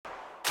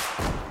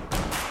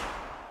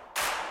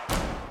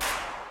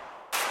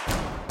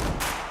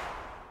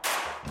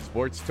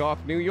Sports Talk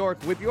New York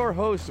with your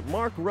hosts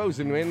Mark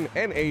Rosenman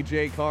and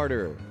AJ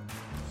Carter.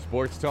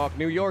 Sports Talk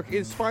New York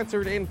is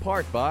sponsored in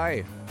part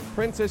by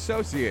Prince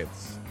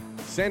Associates,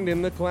 Send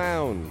in the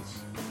Clowns,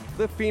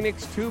 the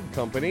Phoenix Tube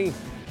Company,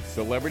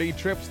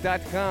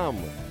 CelebrityTrips.com,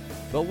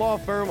 the law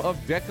firm of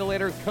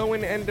Decolator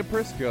Cohen and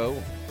DePrisco,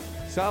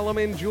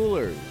 Solomon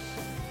Jewelers,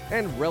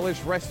 and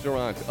Relish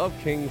Restaurant of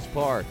Kings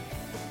Park.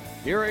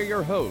 Here are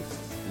your hosts,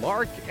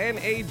 Mark and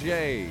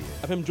AJ.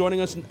 Him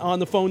joining us on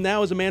the phone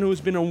now is a man who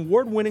has been an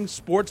award-winning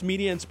sports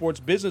media and sports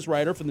business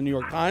writer for the New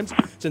York Times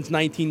since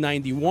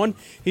 1991.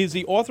 He's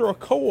the author or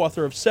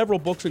co-author of several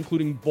books,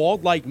 including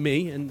Bald Like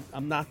Me, and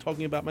I'm not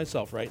talking about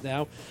myself right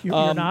now.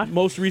 You're not?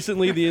 Most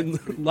recently, The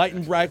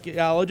Enlightened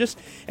Brachioologist,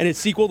 and its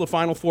sequel, The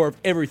Final Four of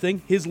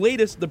Everything. His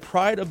latest, The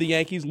Pride of the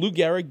Yankees, Lou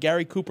Gehrig,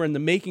 Gary Cooper, and the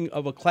Making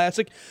of a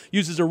Classic,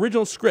 uses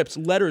original scripts,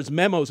 letters,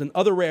 memos, and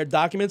other rare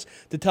documents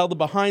to tell the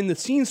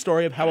behind-the-scenes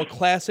story of how a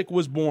classic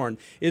was born.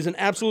 It is an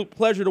absolute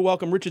pleasure to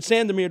welcome Richard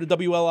Sandomir to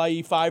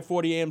WLIE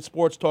 540 AM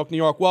Sports Talk New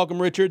York.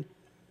 Welcome, Richard.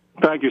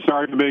 Thank you.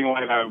 Sorry for being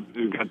late. I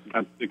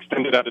got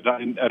extended at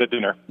a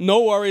dinner.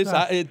 No worries.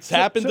 It's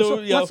happened to...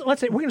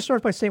 Let's say, we're going to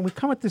start by saying we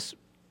come at this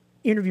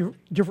interview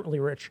differently,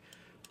 Rich.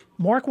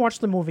 Mark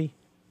watched the movie.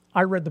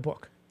 I read the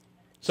book.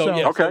 So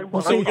okay.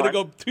 So we're going to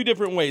go two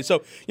different ways.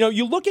 So,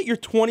 you look at your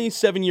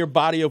 27-year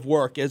body of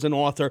work as an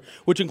author,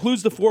 which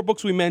includes the 4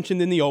 books we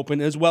mentioned in the open,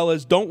 as well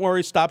as Don't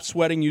Worry, Stop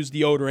Sweating, Use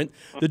Deodorant,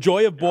 The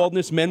Joy of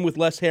Baldness, Men with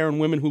Less Hair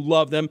and Women Who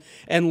Love Them,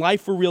 and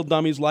Life for Real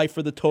Dummies, Life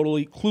for the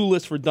Totally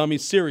Clueless for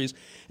Dummies series.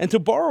 And to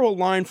borrow a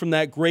line from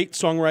that great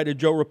songwriter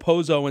Joe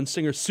Raposo and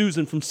singer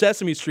Susan from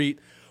Sesame Street,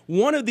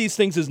 one of these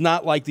things is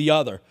not like the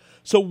other.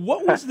 So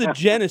what was the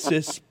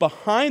genesis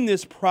behind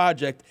this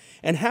project,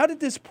 and how did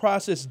this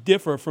process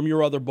differ from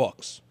your other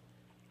books?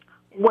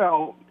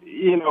 Well,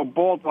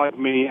 Bald Like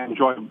Me and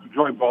Joy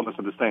Baldness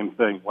are the same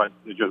thing.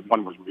 Just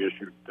one was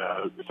reissued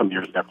some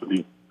years after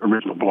the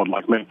original Bald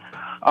Like Me.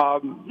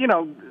 Some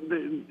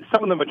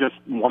of them are just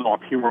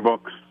one-off humor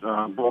books.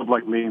 Bald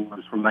Like Me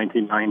was from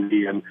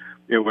 1990, and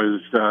it was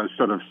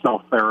sort of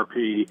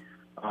self-therapy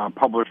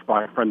published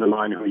by a friend of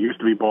mine who used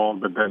to be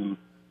bald, but then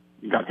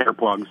got hair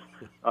plugs.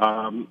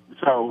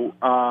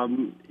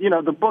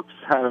 The books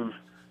have,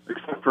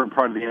 except for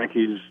Pride of the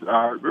Yankees,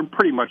 are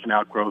pretty much an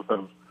outgrowth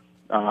of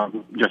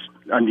just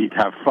a need to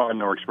have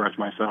fun or express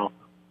myself.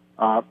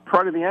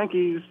 Pride of the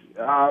Yankees,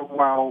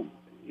 while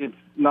it's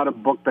not a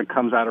book that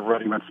comes out of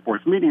writing about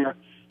sports media,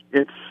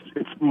 it's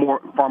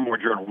far more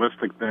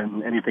journalistic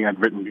than anything I'd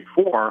written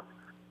before,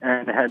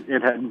 and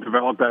it had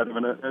developed out of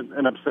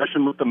an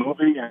obsession with the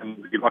movie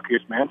and the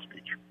Luckiest Man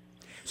speech.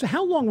 So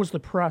how long was the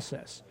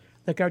process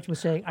that got you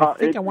saying,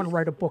 I want to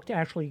write a book to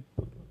actually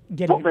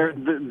get it? Well,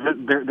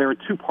 there are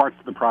 2 parts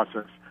to the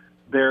process.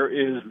 There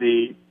is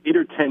the 8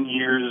 or 10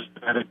 years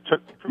that it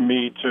took for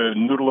me to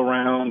noodle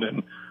around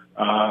and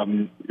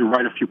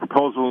write a few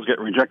proposals, get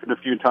rejected a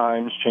few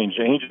times, change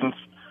agents.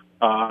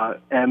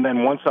 And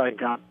then once I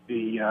got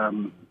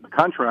the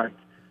contract,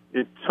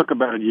 it took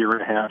about a year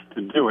and a half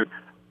to do it.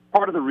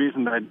 Part of the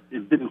reason that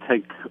it didn't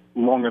take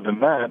longer than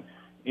that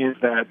is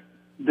that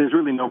there's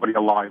really nobody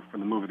alive from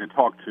the movie to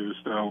talk to.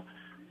 So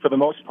for the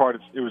most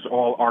part, it was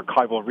all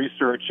archival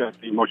research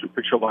at the Motion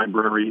Picture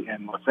Library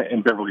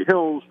in Beverly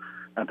Hills,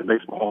 at the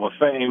Baseball Hall of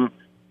Fame,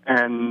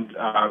 and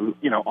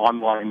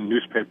online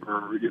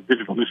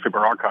digital newspaper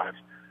archives.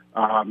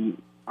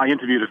 I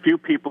interviewed a few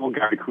people: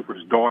 Gary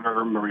Cooper's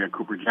daughter, Maria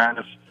Cooper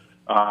Janis,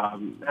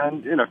 and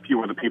a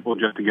few other people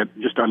just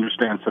to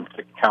understand some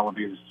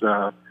technicalities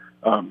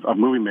of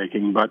movie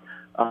making. But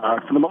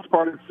for the most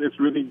part, it's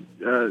really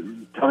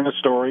telling a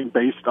story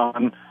based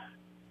on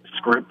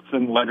scripts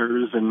and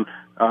letters and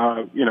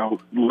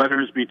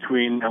letters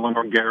between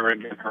Eleanor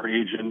Gehrig and her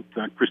agent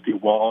Christy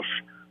Walsh,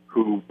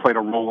 who played a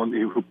role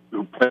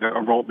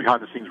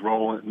behind the scenes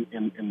role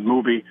in the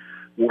movie,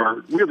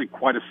 were really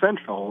quite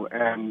essential.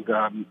 And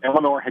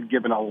Eleanor had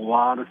given a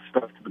lot of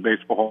stuff to the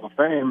Baseball Hall of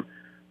Fame,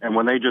 and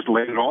when they just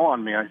laid it all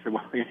on me, I said,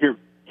 well,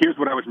 here's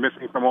what I was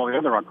missing from all the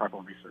other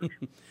archival research.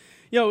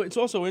 It's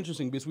also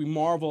interesting because we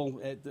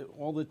marvel at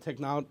all the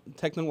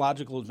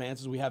technological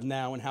advances we have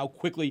now and how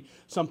quickly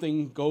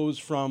something goes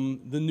from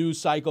the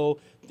news cycle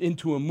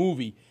into a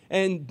movie.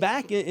 And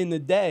back in the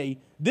day,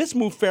 this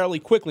moved fairly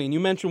quickly. And you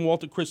mentioned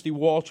Walter Christy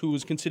Walsh, who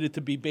was considered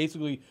to be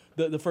basically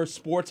the first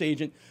sports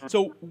agent.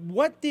 So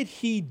what did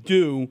he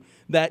do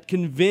that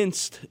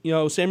convinced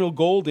Samuel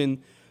Goldwyn?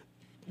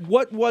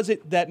 What was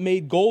it that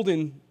made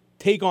Goldwyn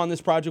take on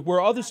this project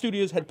where other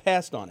studios had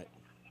passed on it?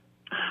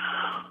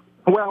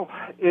 Well,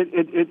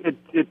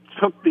 it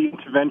took the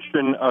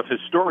intervention of his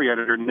story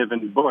editor,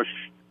 Niven Bush,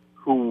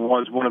 who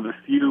was one of the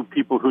few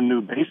people who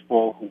knew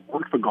baseball who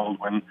worked for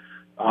Goldwyn,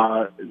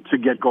 to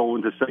get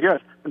Goldwyn to say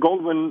yes.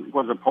 Goldwyn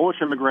was a Polish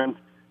immigrant,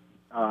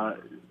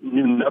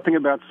 knew nothing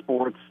about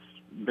sports,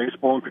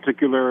 baseball in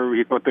particular.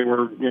 He thought they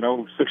were,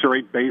 6 or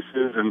 8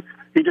 bases, and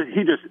he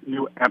just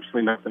knew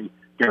absolutely nothing.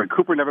 Gary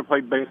Cooper never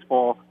played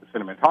baseball. The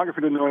cinematographer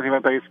didn't know anything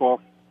about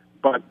baseball,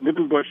 but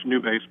Niven Bush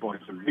knew baseball. He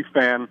was a big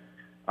fan.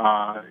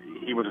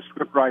 He was a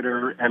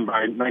scriptwriter, and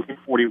by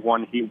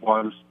 1941, he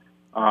was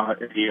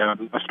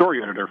a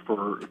story editor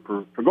for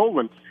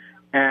Goldwyn.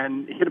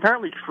 And he had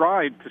apparently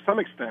tried to some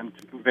extent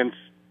to convince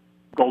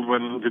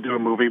Goldwyn to do a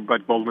movie,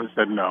 but Goldwyn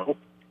said no.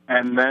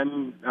 And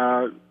then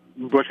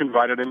Bush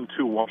invited him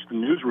to watch the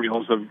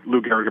newsreels of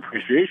Lou Gehrig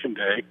Appreciation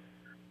Day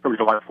from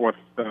July 4th,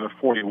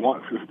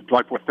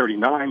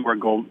 39,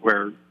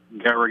 where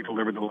Gehrig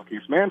delivered the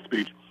Luckiest Man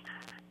speech.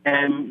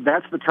 And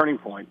that's the turning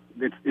point.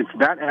 It's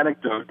that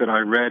anecdote that I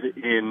read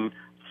in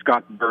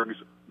Scott Berg's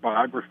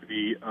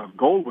biography of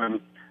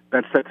Goldwyn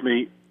that said to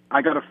me,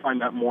 I got to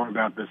find out more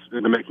about the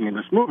making of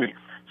this movie.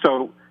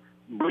 So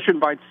Bush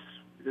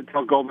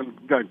tells Goldwyn,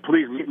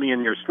 please meet me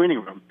in your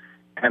screening room.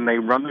 And they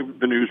run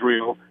the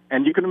newsreel.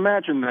 And you can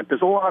imagine that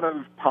there's a lot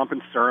of pomp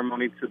and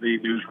ceremony to the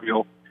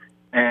newsreel.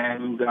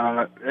 And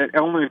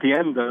only at the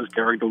end does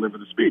Gehrig deliver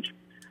the speech.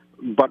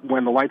 But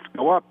when the lights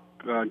go up,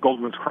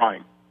 Goldwyn's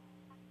crying.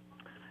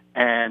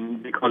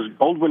 And because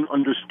Goldwyn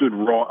understood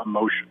raw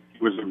emotion.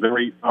 He was a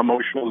very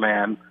emotional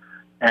man.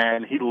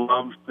 And he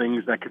loved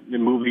things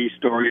movie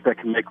stories that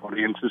can make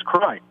audiences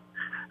cry.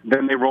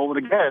 Then they roll it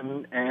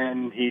again,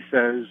 and he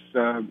says,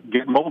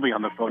 get Mulvey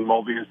on the phone.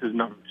 Mulvey is his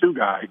number 2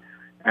 guy,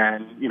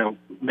 and,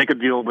 make a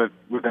deal with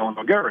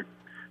Eleanor Gehrig.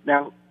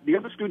 Now, the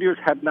other studios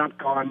had not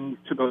gone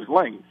to those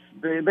lengths.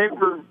 They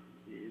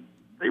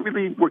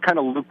really were kind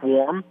of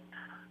lukewarm,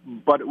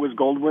 but it was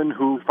Goldwyn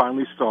who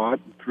finally saw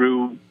it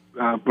through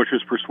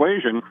Bush's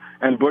persuasion,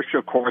 and Bush,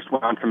 of course,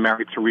 went on to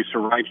marry Teresa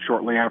Wright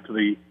shortly after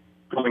the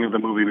filming of the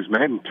movie was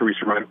made, and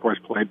Teresa Wright, of course,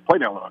 played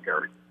Eleanor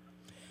Gehrig.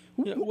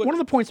 One of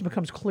the points that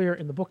becomes clear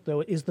in the book,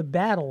 though, is the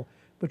battle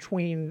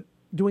between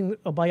doing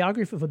a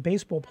biography of a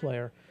baseball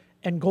player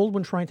and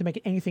Goldwyn trying to make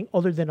it anything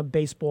other than a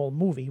baseball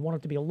movie. He wanted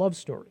it to be a love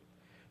story.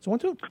 So I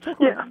want to talk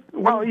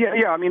about...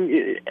 Yeah. I mean,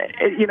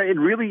 it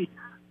really...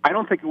 I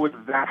don't think it was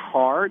that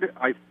hard.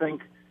 I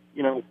think,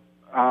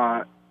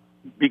 because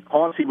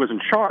he was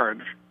in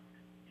charge,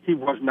 he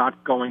was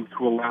not going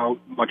to allow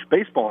much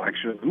baseball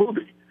action in the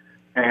movie.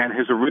 And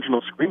his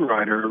original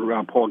screenwriter,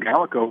 Paul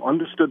Gallico,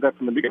 understood that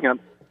from the beginning.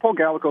 Paul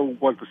Gallico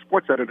was the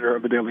sports editor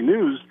of the Daily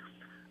News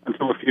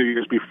until a few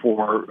years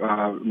before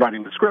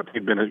writing the script.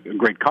 He'd been a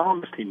great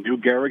columnist. He knew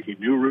Gehrig. He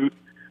knew Ruth.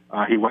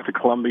 He went to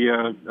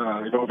Columbia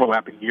in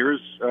overlapping years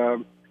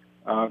when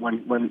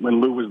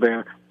Lou was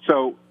there.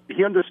 So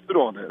he understood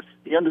all this.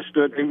 He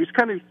understood, and he was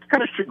kind of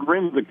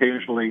chagrined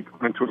occasionally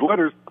into his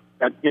letters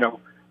that,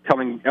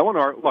 telling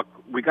Eleanor, look,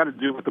 we got to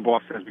do what the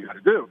boss says we got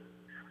to do.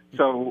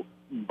 So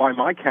by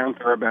my count,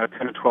 there are about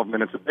 10 or 12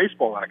 minutes of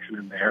baseball action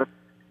in there,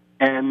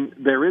 and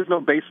there is no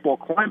baseball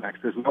climax.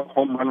 There's no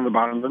home run in the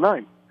bottom of the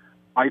ninth.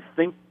 I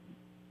think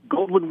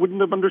Goldwyn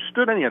wouldn't have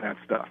understood any of that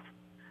stuff.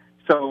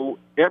 So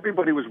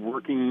everybody was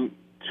working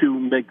to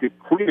make it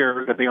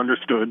clear that they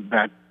understood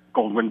that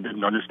Goldwyn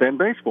didn't understand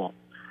baseball.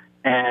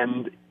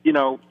 And,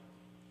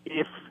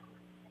 if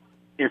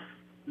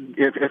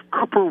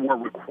Cooper were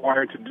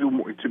required to do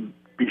more, to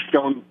be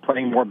shown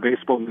playing more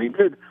baseball than he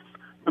did,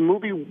 the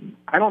movie,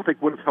 I don't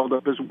think, would have held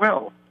up as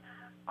well.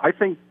 I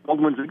think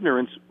Goldwyn's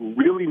ignorance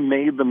really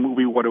made the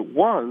movie what it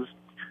was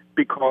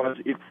because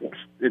it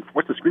forced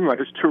the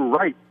screenwriters to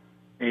write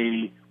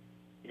a,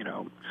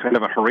 kind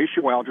of a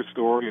Horatio Alger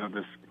story of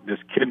this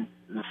kid,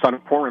 the son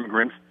of poor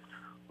immigrants,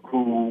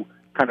 who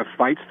kind of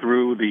fights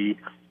through the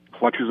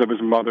clutches of his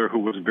mother, who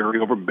was very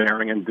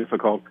overbearing and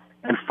difficult,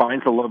 and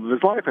finds the love of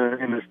his life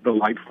in this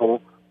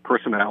delightful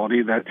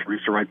personality that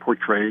Teresa Wright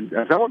portrayed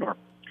as Eleanor.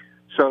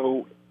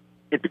 So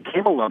it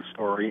became a love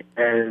story,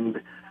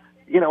 and,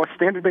 a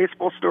standard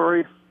baseball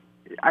story,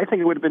 I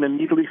think it would have been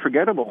immediately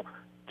forgettable.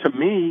 To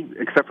me,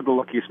 except for the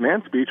Luckiest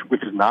Man speech,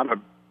 which is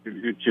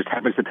it just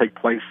happens to take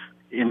place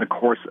in the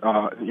course,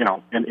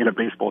 in a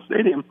baseball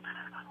stadium,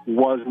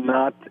 was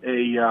not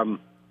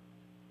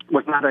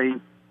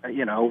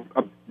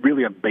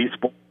really a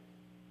baseball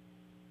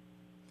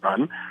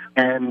run.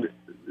 And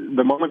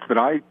the moments that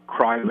I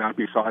cry about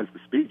besides the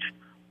speech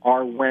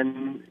are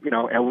when,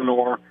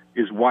 Eleanor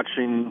is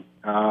watching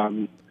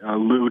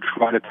Lou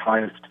try to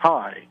tie his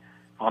tie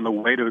on the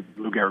way to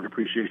Lou Gehrig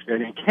Appreciation Day,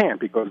 and he can't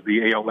because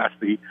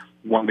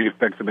one of the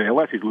effects of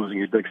ALS, he's losing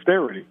his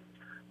dexterity.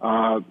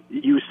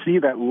 You see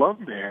that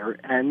love there,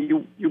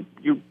 and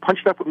you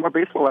punched up with more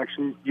baseball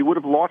action, you would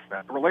have lost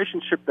that. The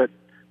relationship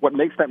what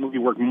makes that movie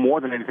work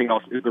more than anything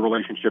else is the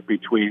relationship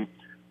between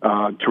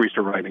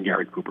Teresa Wright and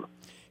Gary Cooper.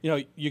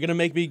 You're going to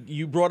make me.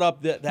 You brought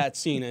up that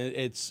scene.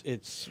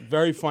 It's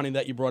very funny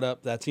that you brought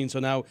up that scene.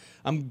 So now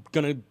I'm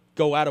going to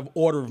go out of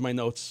order of my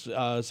notes.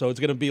 So it's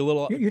going to be a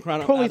little. You're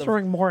totally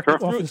throwing Mark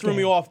off. Threw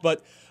me off,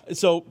 but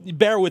so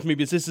bear with me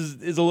because this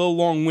is a little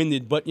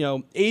long-winded. But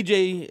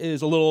AJ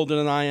is a little older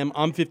than I am.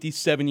 I'm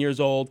 57 years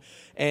old,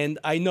 and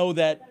I know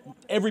that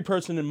every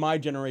person in my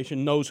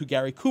generation knows who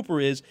Gary Cooper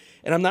is,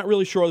 and I'm not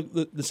really sure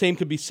the same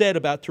could be said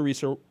about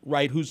Teresa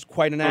Wright, who's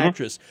quite an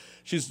actress.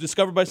 She's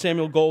discovered by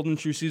Samuel Goldwyn.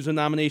 She receives a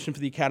nomination for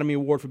the Academy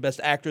Award for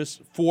Best Actress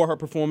for her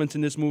performance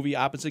in this movie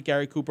opposite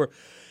Gary Cooper.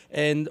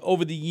 And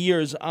over the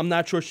years, I'm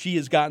not sure she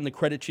has gotten the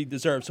credit she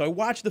deserves. So I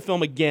watched the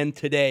film again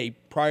today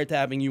prior to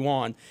having you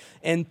on.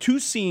 And two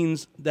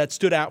scenes that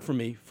stood out for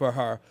me for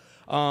her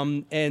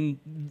And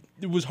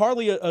there was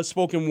hardly a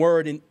spoken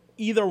word in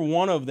either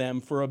one of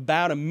them for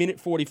about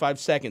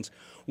 1:45.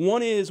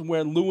 One is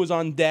where Lou was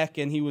on deck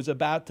and he was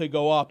about to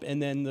go up,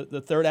 and then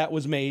the third out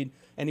was made,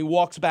 and he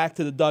walks back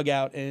to the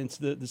dugout, and it's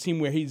the scene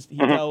where he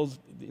tells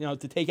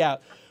to take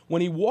out.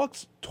 When he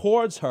walks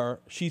towards her,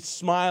 she's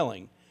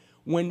smiling.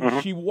 When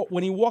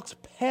when he walks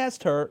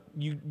past her,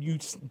 you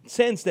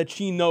sense that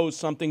she knows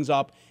something's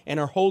up, and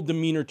her whole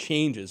demeanor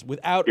changes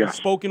without a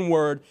spoken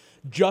word,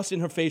 just in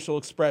her facial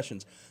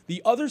expressions.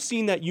 The other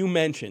scene that you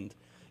mentioned,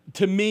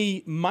 to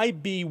me,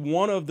 might be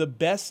one of the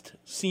best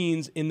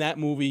scenes in that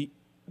movie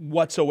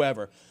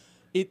whatsoever.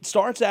 It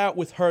starts out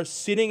with her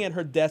sitting at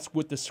her desk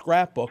with the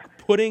scrapbook,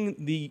 putting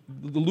the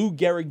Lou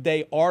Gehrig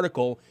Day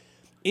article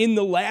in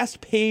the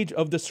last page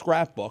of the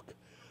scrapbook,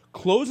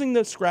 closing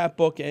the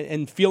scrapbook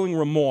and feeling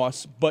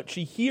remorse, but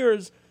she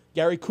hears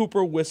Gary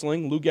Cooper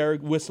whistling, Lou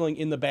Gehrig whistling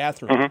in the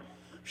bathroom.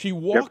 She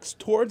walks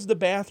towards the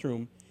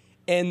bathroom,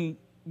 and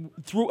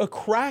through a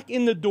crack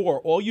in the door,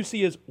 all you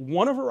see is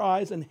one of her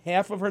eyes and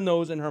half of her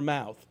nose and her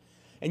mouth.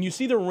 And you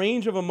see the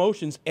range of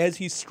emotions as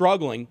he's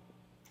struggling.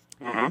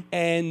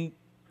 And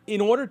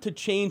in order to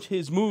change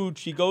his mood,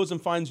 she goes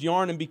and finds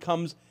yarn and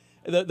becomes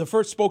the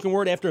first spoken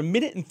word after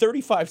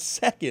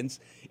 1:35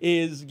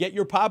 is get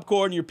your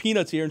popcorn, your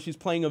peanuts here, and she's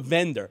playing a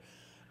vendor.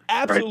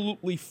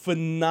 Absolutely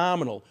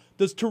phenomenal.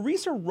 Does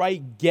Teresa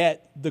Wright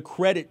get the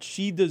credit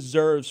she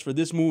deserves for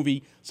this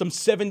movie some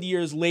 70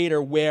 years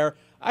later, where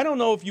I don't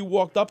know if you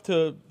walked up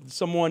to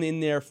someone in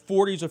their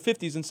 40s or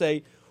 50s and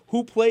say,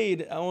 who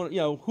played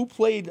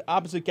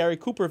opposite Gary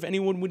Cooper, if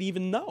anyone would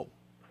even know?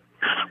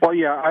 Well,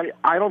 yeah,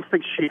 I don't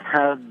think she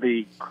had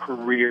the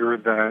career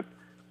that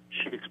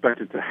she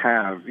expected to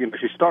have.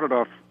 She started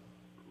off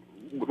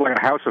like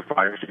a house of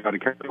fire. She got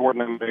Academy Award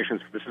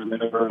nominations for Mrs.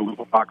 Miniver,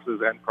 Little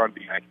Foxes, and Pride of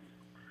the Yankees.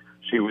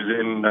 She was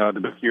in The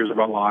Best Years of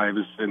Our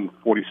Lives in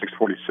 46,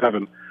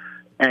 47.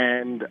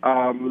 And,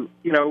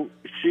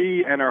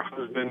 she and her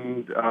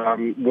husband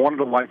wanted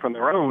a life on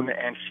their own,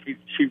 and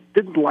she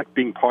didn't like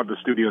being part of the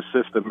studio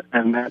system,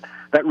 and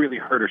that really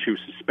hurt her. She was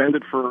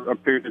suspended for a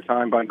period of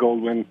time by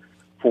Goldwyn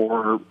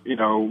for,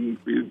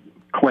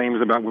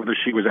 claims about whether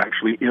she was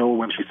actually ill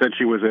when she said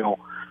she was ill.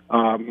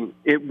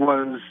 It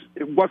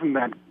wasn't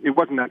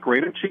that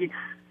great. And she,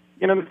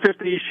 in the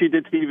 50s, she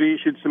did TV,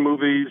 she did some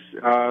movies,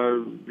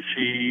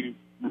 she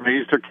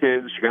raised her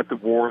kids, she got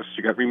divorced,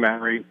 she got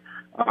remarried.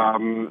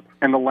 And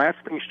the last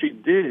thing she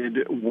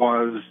did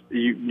was,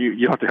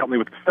 you have to help me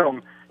with the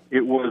film,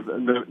 it was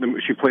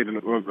she played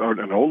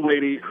an old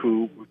lady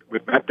who,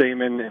 with Matt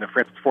Damon in a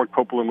Francis Ford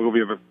Coppola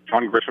movie of a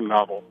John Grisham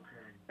novel.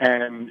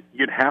 And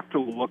you'd have to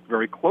look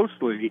very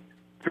closely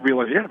to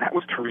realize, that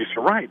was Teresa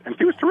Wright. And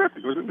she was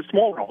terrific. It was a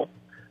small role.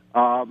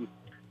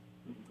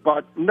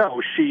 But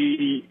no,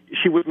 she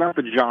was not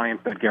the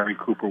giant that Gary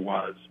Cooper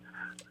was.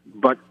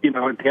 But, at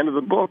the end of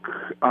the book,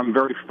 I'm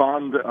very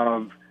fond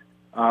of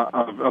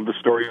the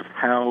story of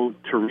how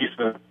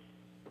Teresa,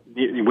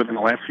 within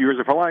the last few years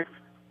of her life,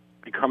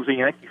 becomes a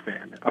Yankee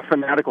fan, a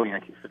fanatical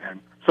Yankee fan.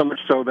 So much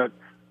so that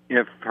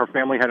if her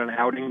family had an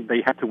outing,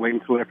 they had to wait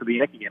until after the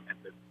Yankee game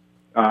ended.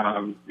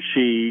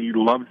 She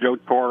loved Joe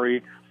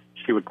Torre.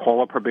 She would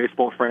call up her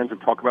baseball friends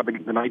and talk about the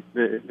game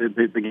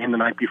the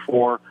night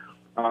before.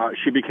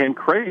 She became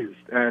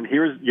crazed, and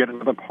here's yet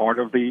another part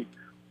of the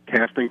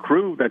cast and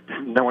crew that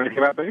didn't know anything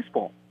about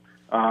baseball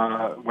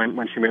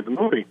when she made the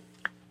movie.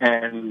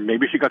 And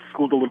maybe she got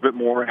schooled a little bit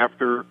more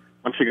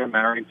when she got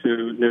married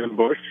to Niven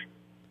Bush,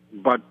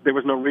 but there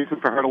was no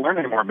reason for her to learn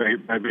any more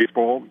about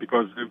baseball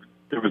because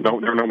there were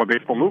no more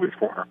baseball movies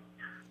for her.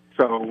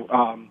 So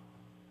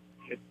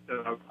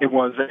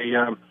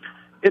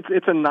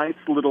it's a nice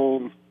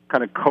little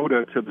kind of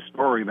coda to the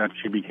story that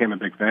she became a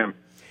big fan.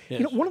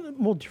 Yes. One of the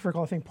more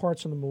difficult, I think,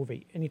 parts in the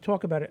movie, and you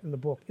talk about it in the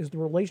book, is the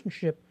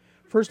relationship,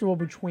 first of all,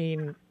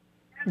 between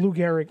Lou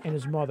Gehrig and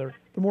his mother,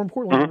 but more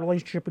importantly, the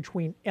relationship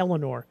between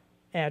Eleanor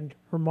and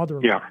her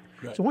mother-in-law. Yeah.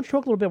 Right. So why don't you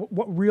talk a little bit about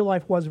what real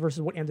life was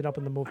versus what ended up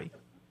in the movie?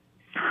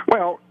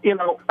 Well,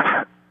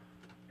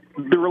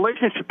 the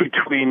relationship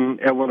between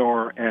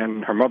Eleanor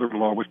and her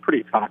mother-in-law was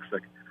pretty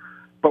toxic,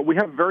 but we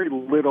have very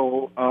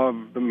little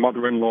of the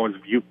mother-in-law's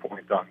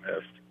viewpoint on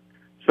this.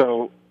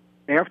 So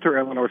after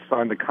Eleanor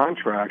signed the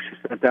contract, she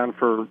sat down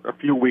for a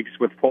few weeks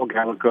with Paul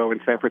Gallico in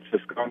San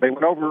Francisco, and they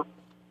went over,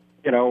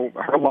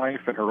 her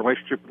life and her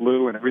relationship with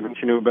Lou and everything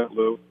she knew about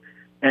Lou.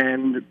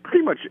 And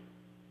pretty much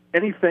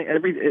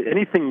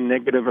anything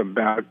negative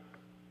about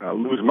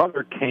Lou's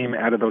mother came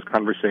out of those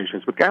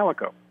conversations with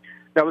Gallico.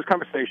 Now, those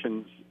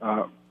conversations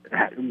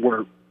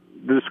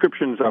the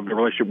descriptions of the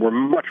relationship were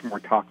much more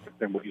toxic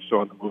than what you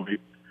saw in the movie.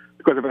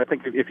 Because I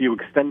think if you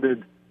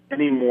extended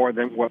any more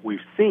than what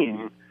we've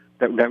seen,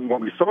 than what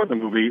we saw in the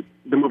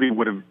movie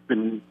would have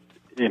been,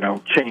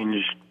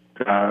 changed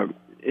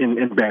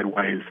in bad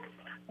ways.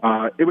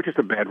 It was just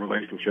a bad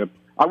relationship.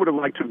 I would have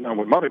liked to know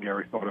what Mother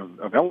Gehrig thought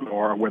of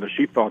Eleanor, or whether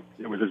she thought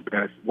it was as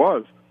bad as it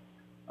was.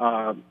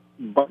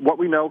 But what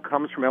we know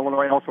comes from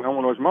Eleanor and also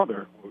Eleanor's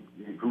mother,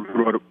 who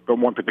wrote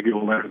one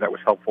particular letter that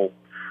was helpful.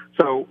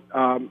 So,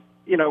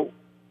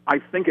 I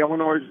think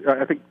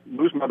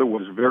Lou's mother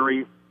was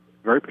very,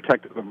 very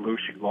protective of Lou.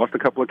 She lost a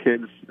couple of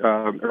kids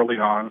early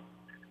on,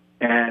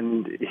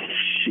 and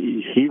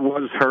he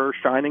was her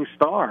shining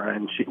star,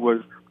 and she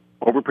was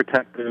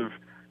overprotective.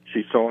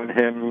 She saw in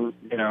him,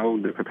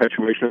 the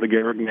perpetuation of the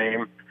Gehrig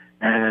name,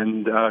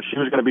 and she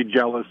was going to be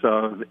jealous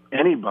of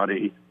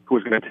anybody who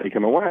was going to take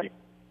him away.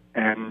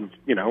 And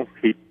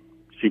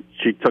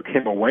she took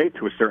him away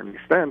to a certain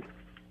extent,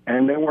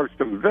 and there were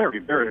some very,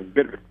 very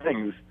bitter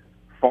things,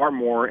 far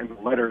more in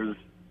the letters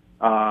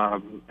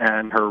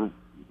and her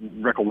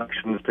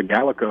recollections to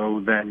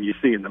Gallico than you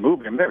see in the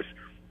movie. And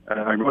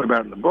I wrote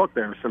about it in the book.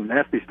 There's some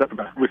nasty stuff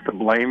about who was to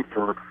blame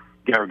for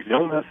Gehrig's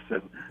illness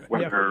and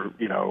whether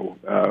who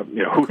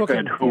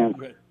said who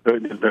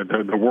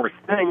the worst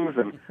things,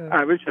 and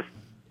it was just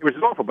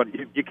awful. But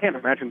you can't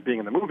imagine being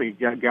in the movie.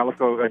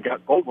 Gallico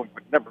Goldwyn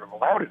would never have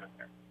allowed it in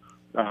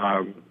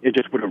there. It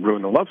just would have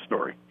ruined the love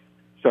story.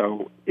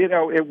 So it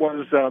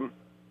was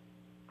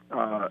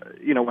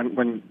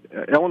when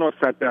Eleanor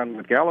sat down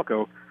with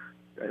Gallico,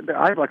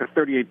 I have like a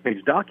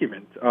 38-page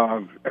document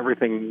of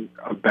everything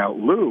about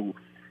Lou.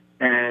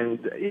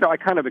 And, I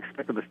kind of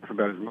expected the stuff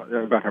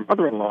about her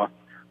mother-in-law.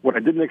 What I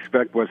didn't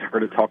expect was her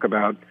to talk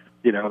about,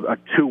 a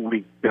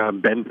 2-week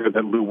bender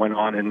that Lou went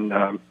on in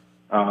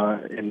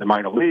the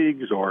minor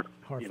leagues, or,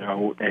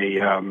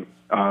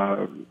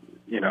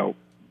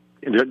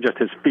 just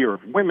his fear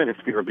of women, his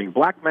fear of being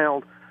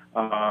blackmailed,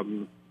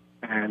 and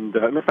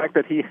the fact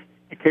that he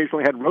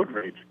occasionally had road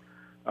rage.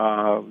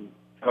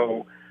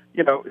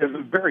 It's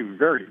a very,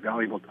 very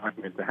valuable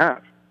document to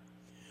have.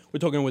 We're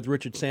talking with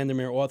Richard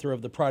Sandomir, author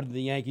of The Pride of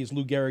the Yankees,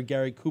 Lou Gehrig,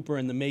 Gary Cooper,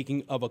 and the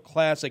Making of a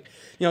Classic.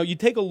 You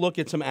take a look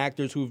at some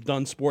actors who've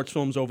done sports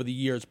films over the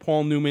years.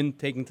 Paul Newman,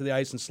 Taking to the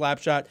Ice and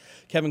Slapshot.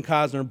 Kevin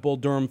Costner, Bull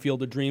Durham,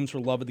 Field of Dreams for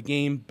Love of the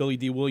Game. Billy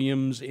D.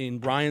 Williams in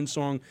Brian's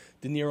Song.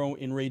 De Niro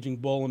in Raging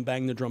Bull and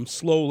Bang the Drum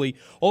Slowly.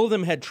 All of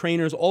them had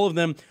trainers, all of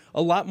them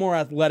a lot more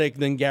athletic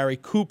than Gary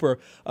Cooper.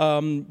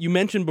 You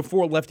mentioned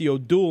before Lefty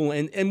O'Doul,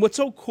 and what's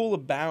so cool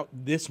about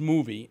this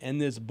movie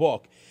and this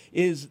book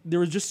is there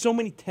was just so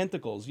many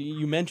tentacles.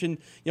 You mentioned,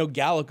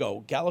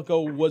 Gallico.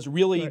 Gallico was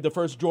really the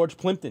first George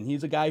Plimpton.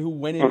 He's a guy who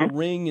went in the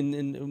ring and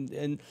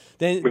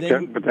then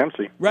with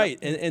Dempsey. Right,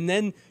 and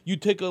then you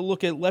take a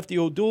look at Lefty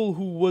O'Doul,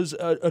 who was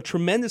a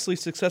tremendously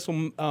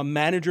successful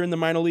manager in the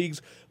minor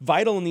leagues,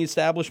 vital in the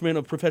establishment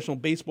of professional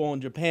baseball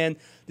in Japan.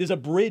 There's a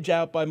bridge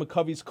out by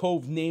McCovey's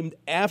Cove named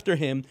after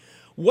him.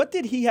 What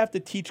did he have to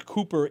teach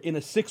Cooper in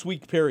a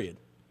 6-week period?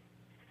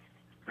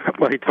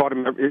 Well, he taught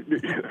him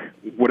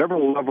whatever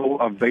level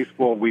of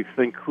baseball we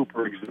think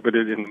Cooper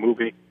exhibited in the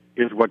movie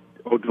is what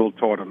O'Doul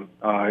taught him.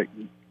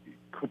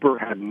 Cooper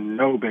had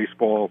no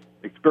baseball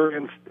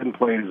experience, didn't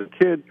play as a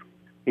kid.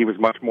 He was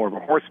much more of a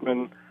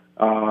horseman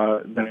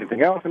than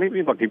anything else. And he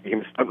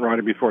became a stunt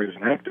rider before he was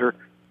an actor,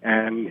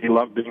 and he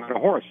loved being on a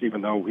horse,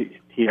 even though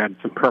he had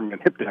some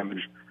permanent hip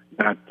damage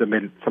that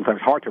made it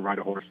sometimes hard to ride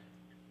a horse.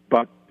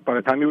 But by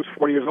the time he was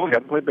 40 years old, he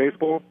hadn't played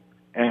baseball,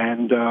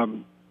 and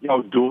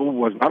O'Doul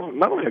was not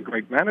only a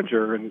great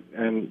manager,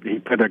 and he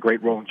played a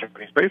great role in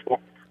Japanese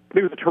baseball, but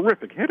he was a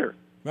terrific hitter.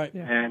 Right.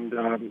 Yeah.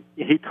 And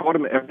he taught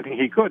him everything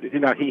he could.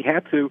 He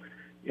had to,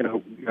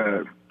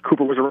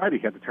 Cooper was a righty.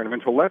 He had to turn him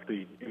into a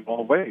lefty in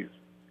all ways.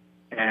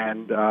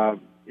 And I'm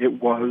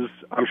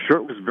sure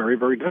it was very,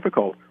 very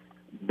difficult.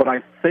 But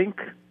I think,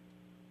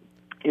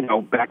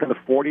 back in the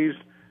 40s,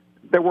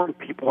 there weren't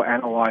people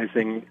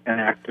analyzing an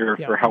actor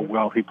for how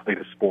well he played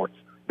his sports.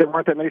 There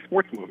weren't that many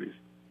sports movies.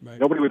 Right.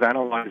 Nobody was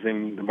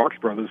analyzing the Marx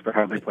Brothers for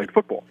how they played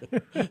football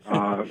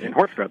in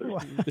horse feathers.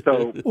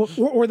 So,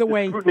 or the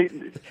way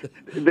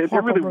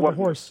there really was.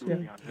 Horse.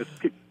 Yeah.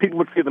 People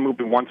would see the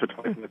movie once or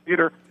twice in the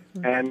theater,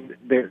 and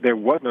there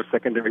was no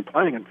secondary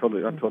playing until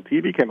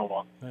TV came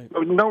along. Right. So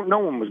no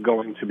one was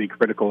going to be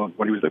critical of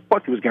what he was.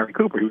 Plus, he was Gary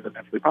Cooper. He was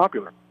immensely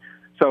popular.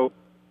 So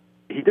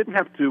he didn't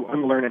have to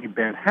unlearn any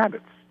bad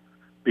habits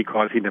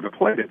because he never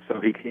played it.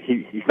 So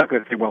he's not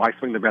going to say, well, I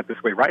swing the bat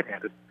this way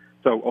right-handed.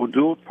 So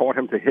O'Doul taught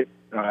him to hit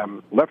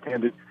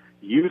left-handed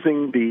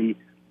using the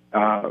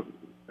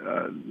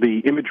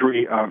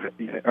imagery of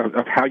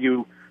how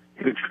you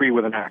hit a tree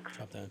with an axe.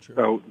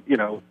 So,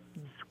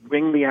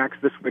 swing the axe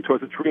this way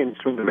towards the tree and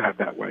swing the bat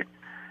that way.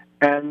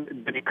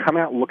 And did he come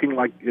out hitting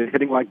like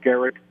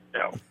Gehrig?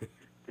 No.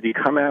 Did he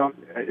come out?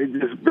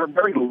 There's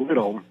very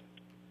little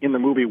in the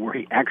movie where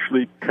he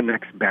actually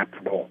connects bat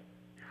to ball.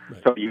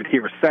 Right. So you'd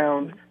hear a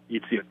sound,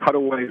 you'd see a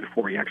cutaway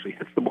before he actually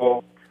hits the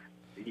ball.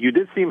 You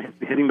did see him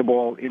hitting the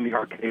ball in the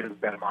arcade in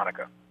Santa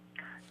Monica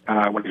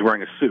when he's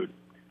wearing a suit.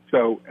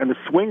 So, and the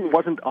swing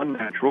wasn't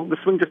unnatural. The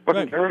swing just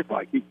wasn't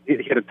Gehrig-like. He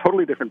had a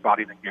totally different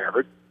body than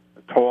Gehrig,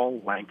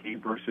 tall, lanky,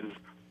 versus,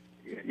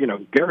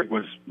 Gehrig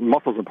was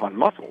muscles upon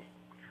muscles.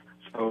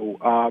 So,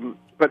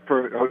 but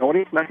for an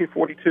audience in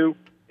 1942,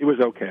 it was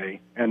okay.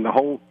 And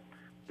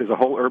there's a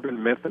whole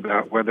urban myth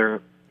about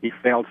whether he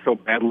failed so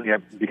badly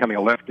at becoming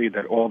a lefty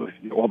that all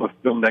the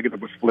film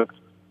negative was flipped.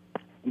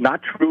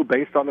 Not true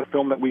based on the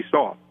film that we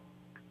saw.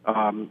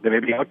 There may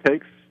be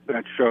outtakes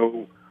that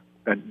show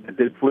that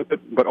did flip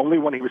it, but only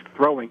when he was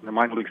throwing the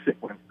minor league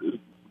sequence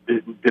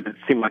did it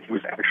seem like he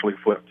was actually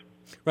flipped.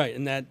 Right,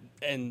 and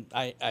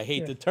I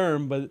hate the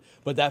term, but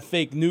that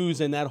fake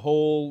news and that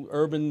whole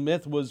urban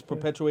myth was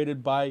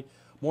perpetuated by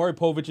Maury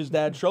Povich's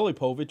dad, Shirley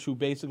Povich, who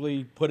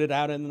basically put it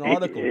out in an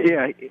article.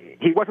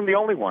 He wasn't the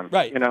only one.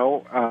 Right.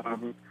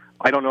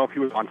 I don't know if he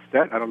was on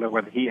set. I don't know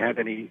whether he had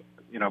any,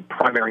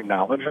 primary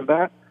knowledge of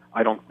that.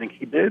 I don't think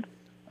he did.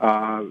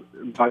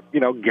 But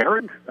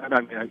Gehrig,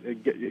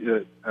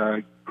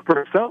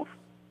 for himself,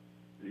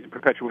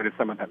 perpetuated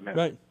some of that myth.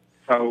 Right.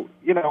 So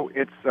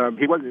it's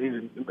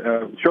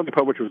Shirley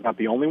Povich was not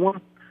the only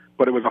one,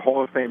 but it was a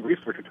Hall of Fame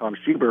researcher, Tom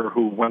Schieber,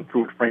 who went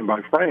through it frame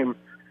by frame,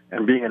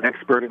 and being an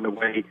expert in the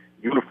way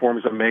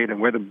uniforms are made and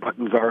where the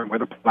buttons are and where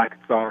the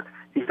plackets are.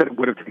 He said it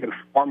would have taken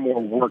far more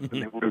work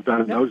than they would have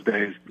done in those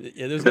days.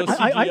 Yeah, there's no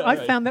CGI, I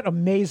found that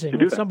amazing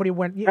when somebody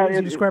went, as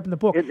you described in the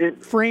book,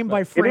 frame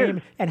by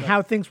frame, and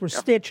how things were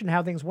stitched and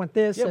how things went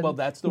this. Yeah, and well,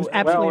 that's it was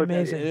absolutely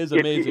amazing. It is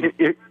amazing.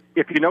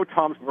 If you know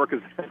Tom's work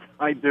as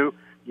I do,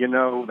 you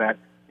know that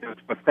to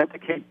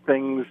authenticate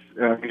things.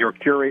 You're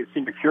a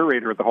senior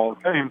curator at the Hall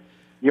of Fame.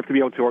 You have to be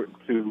able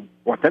to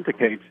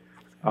authenticate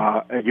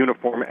a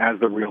uniform as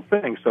the real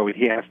thing. So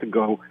he has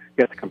to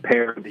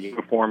compare the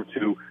uniform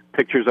to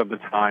pictures of the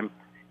time.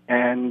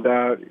 And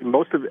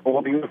most of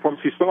all the uniforms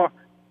you saw,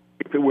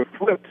 if it were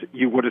flipped,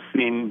 you would have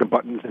seen the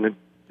buttons in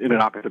an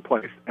opposite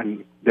place,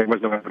 and there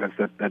was no evidence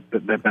that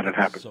had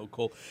happened. So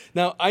cool.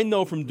 Now, I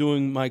know from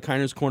doing my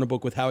Kiner's Corner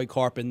book with Howie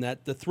Carpin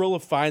that the thrill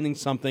of finding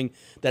something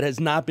that has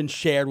not been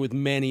shared with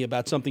many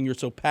about something you're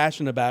so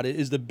passionate about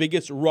is the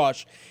biggest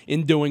rush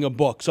in doing a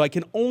book. So I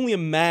can only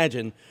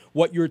imagine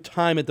what your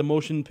time at the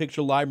Motion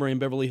Picture Library in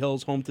Beverly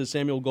Hills, home to the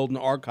Samuel Golden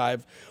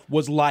Archive,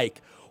 was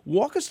like.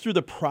 Walk us through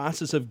the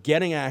process of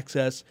getting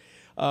access,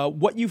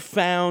 what you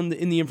found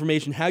in the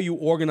information, how you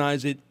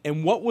organize it,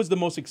 and what was the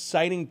most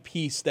exciting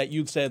piece that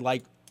you said,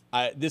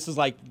 this is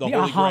like the Holy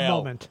aha Grail.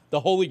 moment. The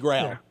Holy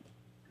Grail. Yeah.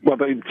 Well,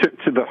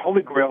 the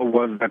Holy Grail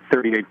was that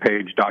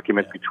 38-page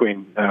document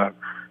between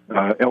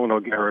Eleanor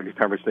Gehrig's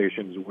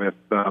conversations with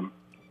Paul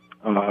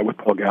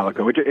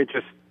Gallico. It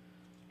just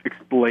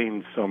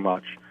explains so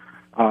much.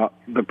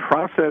 The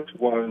process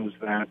was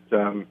that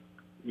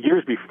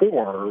years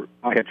before,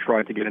 I had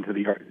tried to get into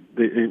the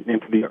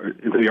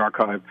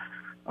archive,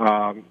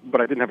 but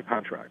I didn't have a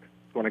contract.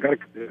 So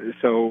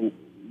so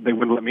they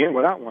wouldn't let me in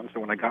without one. So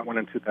when I got one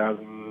in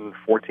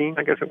 2014,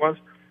 I guess it was,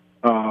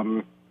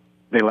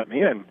 they let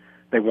me in.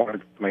 They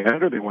wanted my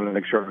editor. They wanted to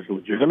make sure I was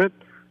legitimate.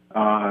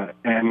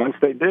 And once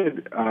they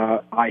did,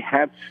 I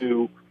had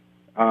to.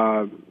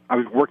 I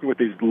was working with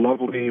these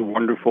lovely,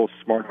 wonderful,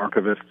 smart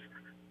archivists,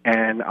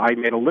 and I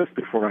made a list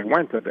before I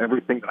went of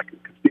everything that I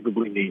could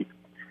conceivably need.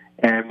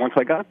 And once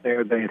I got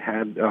there, they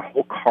had a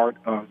whole cart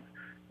of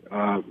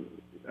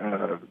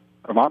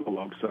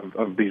envelopes,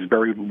 of these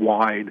very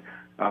wide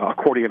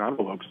accordion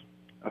envelopes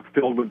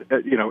filled with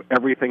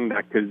everything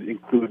that could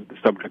include the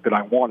subject that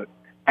I wanted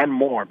and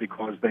more,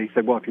 because they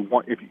said, well,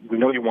 we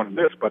know you wanted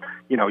this, but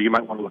you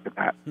might want to look at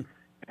that.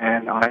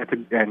 And I had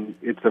to, and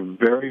it's a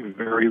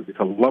it's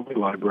a lovely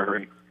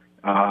library.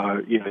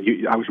 I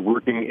was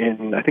working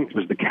in, I think it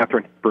was the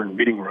Katharine Hepburn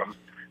reading room.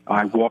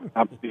 I walked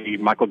up the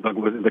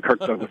Kirk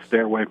Douglas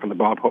stairway from the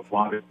Bob Hope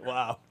lobby.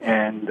 Wow.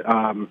 And,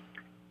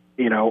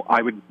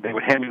 they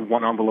would hand me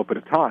one envelope at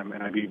a time,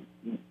 and I'd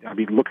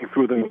be looking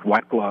through them with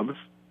white gloves.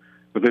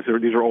 But these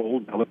are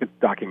old, delicate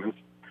documents,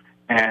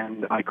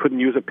 and I couldn't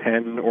use a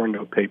pen or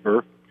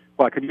notepaper.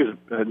 Well, I could use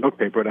a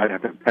notepaper, but I'd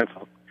have to have a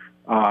pencil.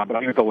 But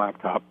I used a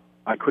laptop.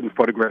 I couldn't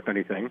photograph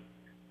anything.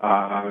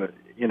 I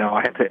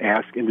had to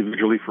ask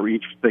individually for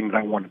each thing that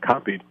I wanted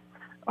copied.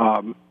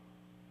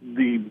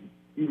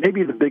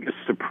 Maybe the biggest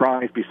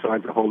surprise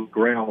besides the Holy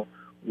Grail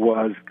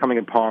was coming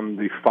upon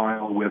the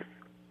file with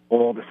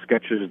all the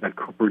sketches that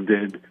Cooper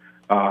did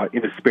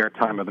in his spare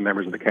time of the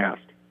members of the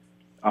cast.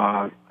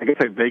 I guess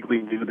I vaguely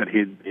knew that he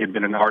had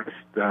been an artist,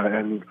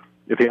 and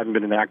if he hadn't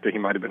been an actor, he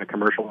might have been a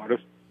commercial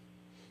artist.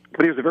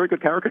 But he was a very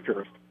good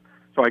caricaturist,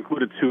 so I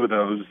included two of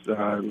those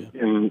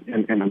in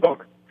the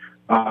book.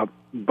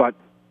 But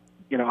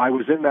I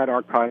was in that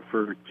archive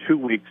for 2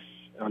 weeks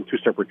on two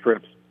separate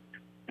trips,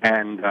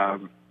 and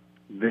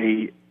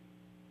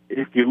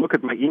if you look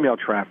at my email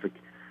traffic,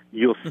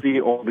 you'll see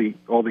all the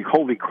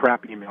holy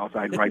crap emails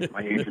I'd write to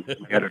my agent and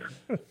my editor,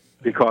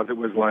 because it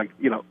was like,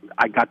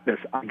 I got this,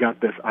 I got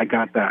this, I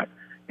got that.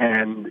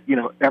 And,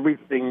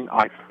 everything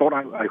I thought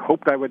I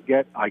hoped I would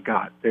get, I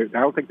got. I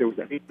don't think there was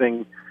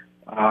anything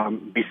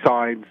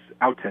besides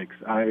outtakes.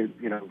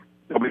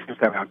 Nobody seems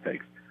to have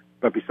outtakes.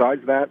 But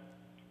besides that,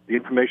 the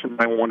information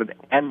that I wanted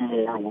and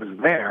more was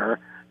there.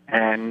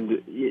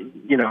 And,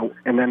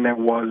 and then there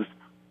were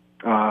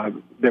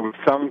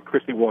some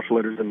Christy Walsh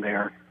letters in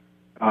there.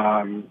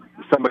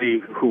 Somebody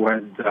who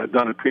had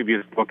done a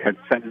previous book had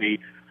sent me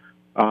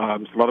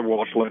some other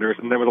Walsh letters,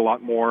 and there was a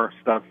lot more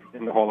stuff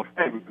in the Hall of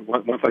Fame.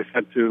 Once I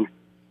said to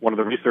one of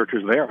the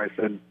researchers there, I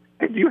said,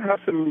 hey, do you have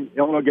some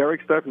Eleanor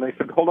Gehrig stuff? And they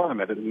said, hold on a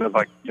minute. And they're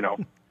like, wow.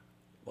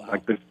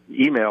 Like this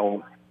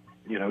email,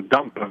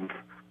 dump of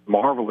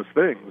marvelous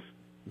things.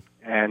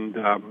 And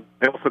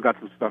they also got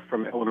some stuff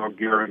from Eleanor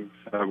Gehrig's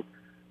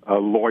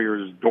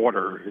lawyer's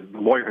daughter. The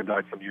lawyer had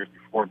died some years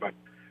before, but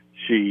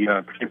she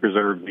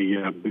preserved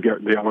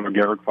the Eleanor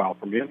Garrick file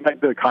for me, and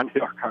the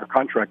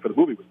contract for the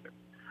movie was there,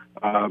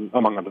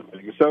 among other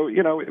things. So,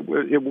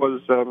 it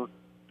was.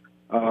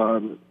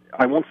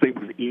 I won't say it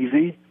was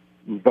easy,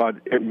 but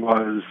it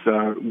was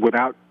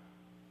without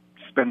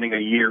spending a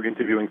year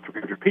interviewing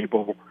 300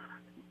 people,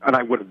 and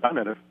I would have done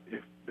it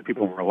if the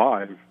people were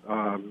alive.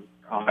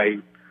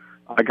 I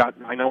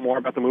know more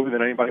about the movie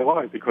than anybody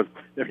alive, because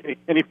if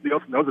anybody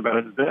else knows about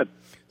it is dead.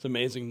 It's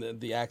amazing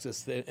the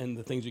access and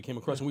the things you came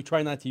across. And we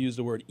try not to use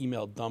the word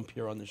email dump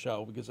here on the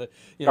show, because it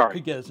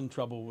could get us in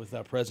trouble with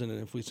our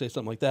president if we say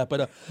something like that.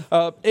 But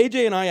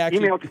AJ and I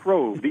actually... Email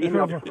trove. The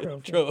email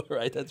trove.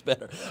 Right, that's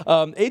better.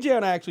 AJ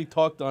and I actually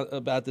talked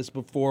about this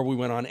before we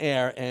went on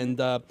air, and...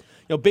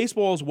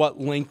 baseball is what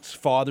links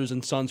fathers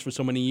and sons for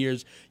so many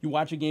years. You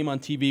watch a game on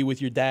TV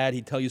with your dad,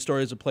 he'd tell you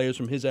stories of players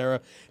from his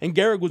era. And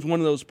Gehrig was one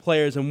of those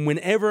players, and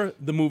whenever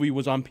the movie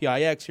was on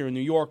PIX here in New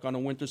York on a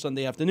winter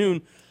Sunday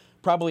afternoon,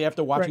 probably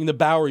after watching the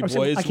Bowery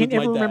Boys I can't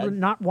with ever my dad. remember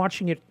not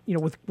watching it,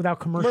 without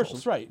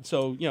commercials. Right.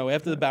 So,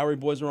 after the Bowery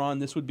Boys were on,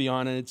 this would be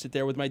on, and I'd sit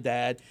there with my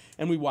dad,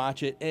 and we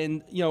watch it.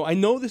 And, I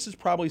know this is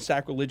probably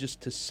sacrilegious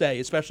to say,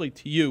 especially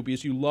to you,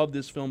 because you love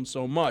this film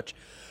so much.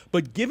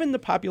 But given the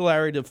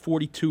popularity of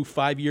 42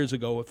 5 years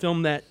ago, a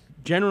film that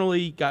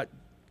generally got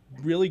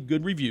really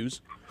good reviews,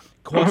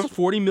 cost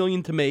 $40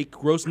 million to make,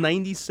 grossed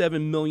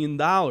 $97 million,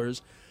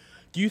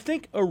 do you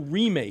think a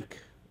remake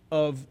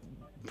of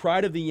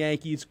Pride of the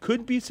Yankees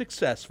could be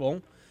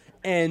successful?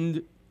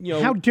 And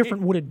how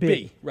different would it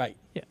be? Right.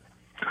 Yeah.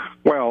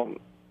 Well,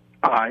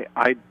 I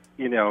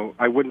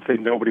wouldn't say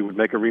nobody would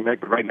make a remake,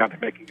 but right now they're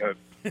making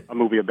a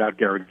movie about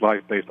Gehrig's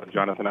life based on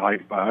Jonathan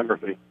Haidt's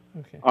biography.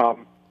 Okay.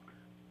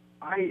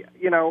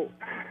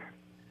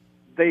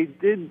 They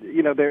did.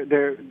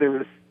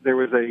 There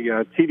was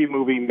a TV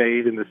movie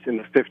made in the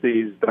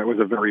 50s that was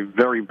a very,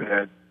 very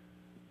bad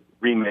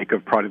remake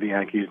of Pride of the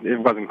Yankees. It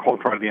wasn't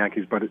called Pride of the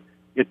Yankees, but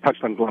it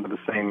touched on a lot of the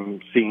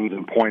same scenes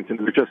and points, and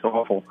it was just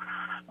awful.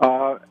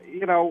 I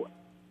hate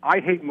I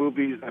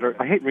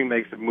hate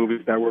remakes of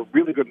movies that were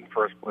really good in the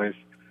first place.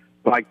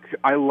 Like,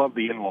 I love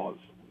The In-Laws.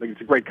 I think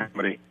it's a great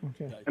comedy.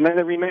 Okay. And then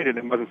they remade it and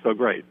it wasn't so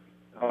great.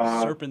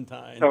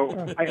 Serpentine. So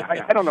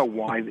I don't know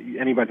why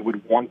anybody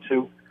would want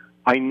to.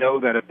 I know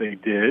that if they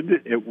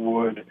did, it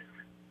would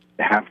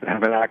have to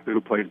have an actor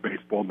who plays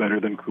baseball better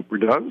than Cooper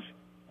does.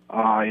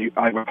 I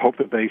would hope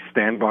that they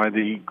stand by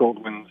the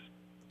Goldwyn's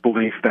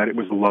belief that it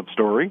was a love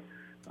story.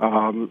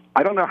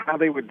 I don't know how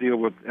they would deal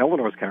with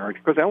Eleanor's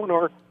character, because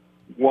Eleanor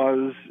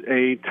was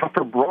a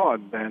tougher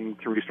broad than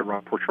Teresa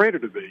Roth portrayed her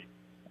to be.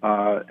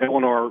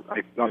 Eleanor,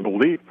 I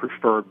believe,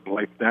 preferred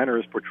Blythe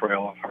Danner's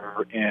portrayal of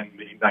her in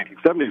the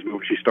 1970s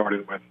movie she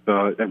started with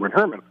Edward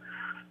Herrmann,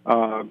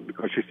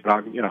 because she said,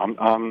 I'm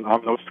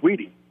no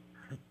sweetie.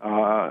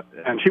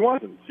 And she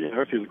wasn't. She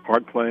was a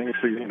card-playing,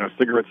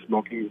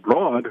 cigarette-smoking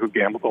broad who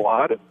gambled a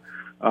lot.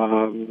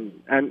 And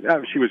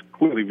she was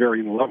clearly very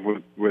in love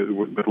with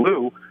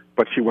Lou,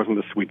 but she wasn't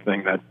the sweet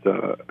thing that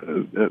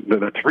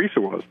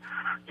Teresa was.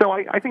 So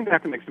I think they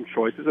have to make some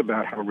choices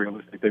about how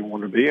realistic they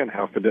want to be and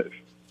how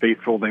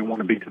faithful they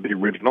want to be to the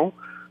original.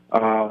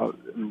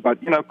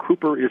 But,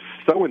 Cooper is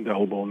so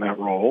indelible in that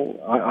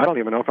role, I don't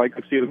even know if I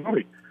could see the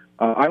movie.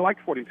 I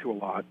liked 42 a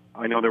lot.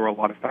 I know there were a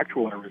lot of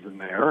factual errors in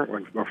there,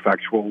 or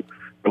factual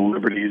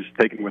liberties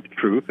taken with the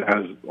truth,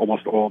 as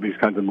almost all these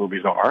kinds of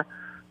movies are.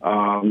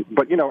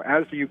 But,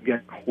 as you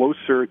get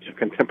closer to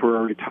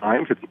contemporary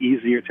times, it's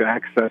easier to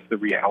access the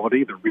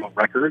reality, the real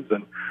records.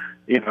 And,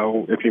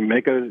 if you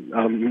make a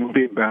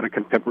movie about a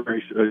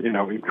contemporary,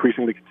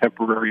 increasingly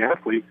contemporary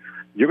athlete,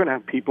 you're going to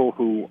have people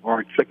who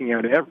are checking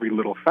out every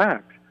little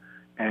fact.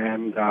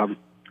 And,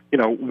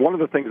 one of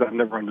the things I've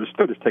never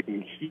understood is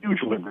taking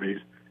huge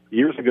liberties.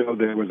 Years ago,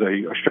 there was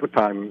a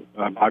Showtime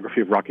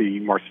biography of Rocky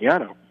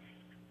Marciano.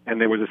 And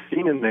there was a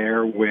scene in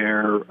there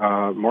where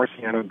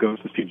Marciano goes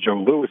to see Joe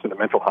Louis in a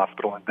mental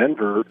hospital in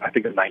Denver, I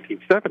think in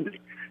 1970.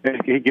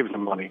 And he gives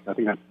him money. I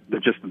think that's the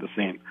gist of the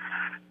scene.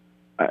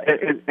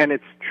 And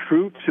it's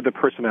true to the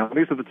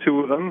personalities of the two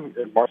of them.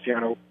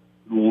 Marciano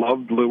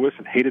loved Louis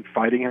and hated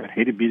fighting him and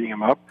hated beating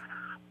him up.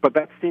 But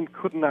that scene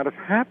could not have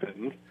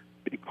happened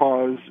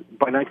because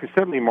by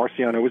 1970,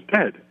 Marciano was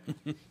dead.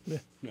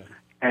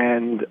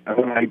 And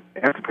when I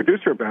asked the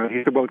producer about it,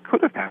 he said, well, it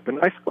could have happened.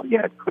 I said, well,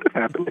 yeah, it could have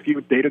happened if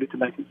you dated it to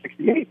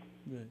 1968.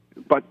 Right.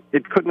 But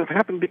it couldn't have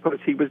happened because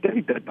he was dead.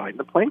 He died in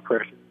a plane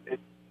crash the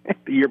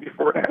year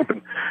before it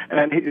happened.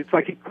 And it's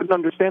like he couldn't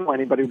understand why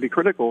anybody would be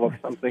critical of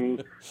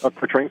something, of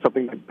portraying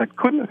something that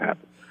couldn't have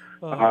happened.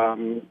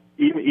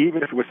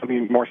 Even if it was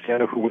something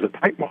Marciano, who was a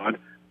tightwad,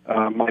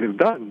 might have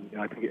done.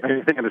 I think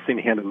I'd have seen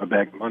him hand him a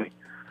bag of money.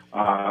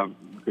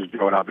 Because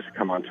Joe had obviously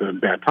come on to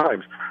bad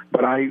times.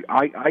 But I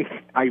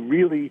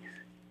really,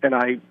 and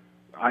I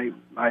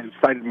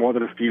cited more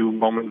than a few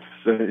moments,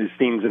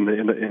 scenes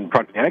in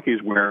Pride of the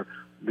Yankees where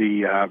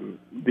the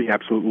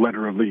absolute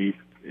letter of the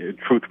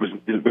truth was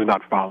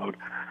not followed.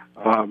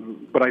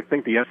 But I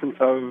think the essence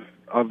of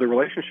the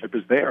relationship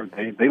is there.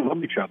 They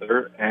love each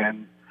other,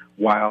 and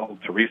while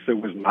Teresa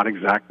was not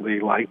exactly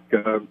like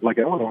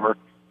Eleanor,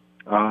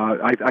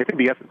 I think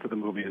the essence of the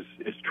movie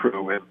is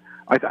true. And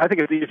I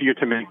think it's easier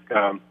to make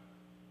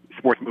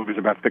sports movies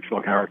about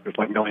fictional characters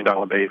like Million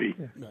Dollar Baby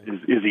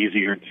is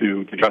easier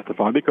to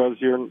justify because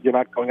you're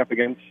not going up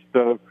against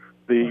the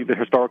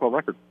historical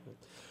record.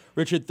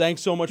 Richard,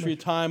 thanks so much for your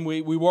time.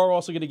 We were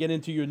also going to get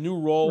into your new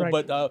role, Right.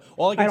 but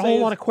all I can I had a say whole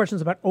is, lot of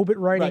questions about obit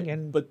writing,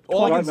 and but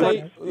all I can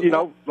say,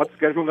 let's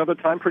schedule another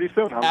time pretty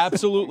soon.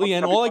 absolutely,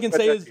 and all I can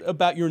say is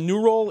about your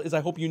new role is I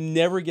hope you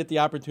never get the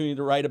opportunity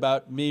to write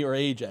about me or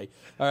AJ.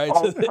 All right,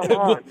 Oh, come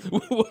on.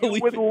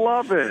 You would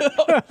love it.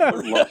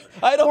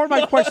 I don't or my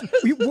know. question: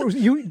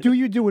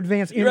 you do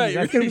advanced interviews? Right.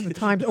 I think it was the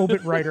Times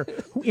obit writer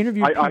who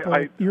interviewed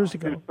people years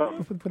ago.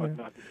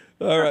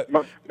 All right.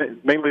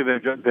 Mainly they're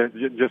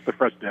just the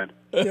fresh dead.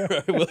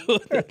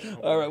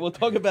 All right, we'll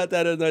talk about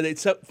that another day.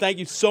 So, thank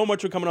you so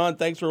much for coming on.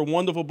 Thanks for a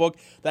wonderful book.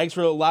 Thanks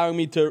for allowing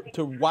me to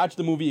watch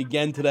the movie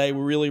again today.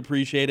 We really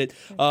appreciate it.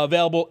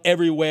 Available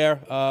everywhere.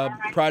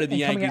 Pride of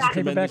the And coming Yankees. out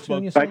in Tremendous paperbacks soon,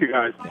 book. you said? Thank you,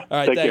 guys. All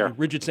right, Take thank care. you.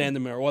 Richard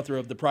Sandemeyer, author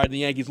of The Pride of the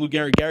Yankees. Lou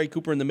Gehrig, Gary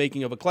Cooper in the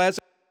Making of a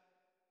Classic.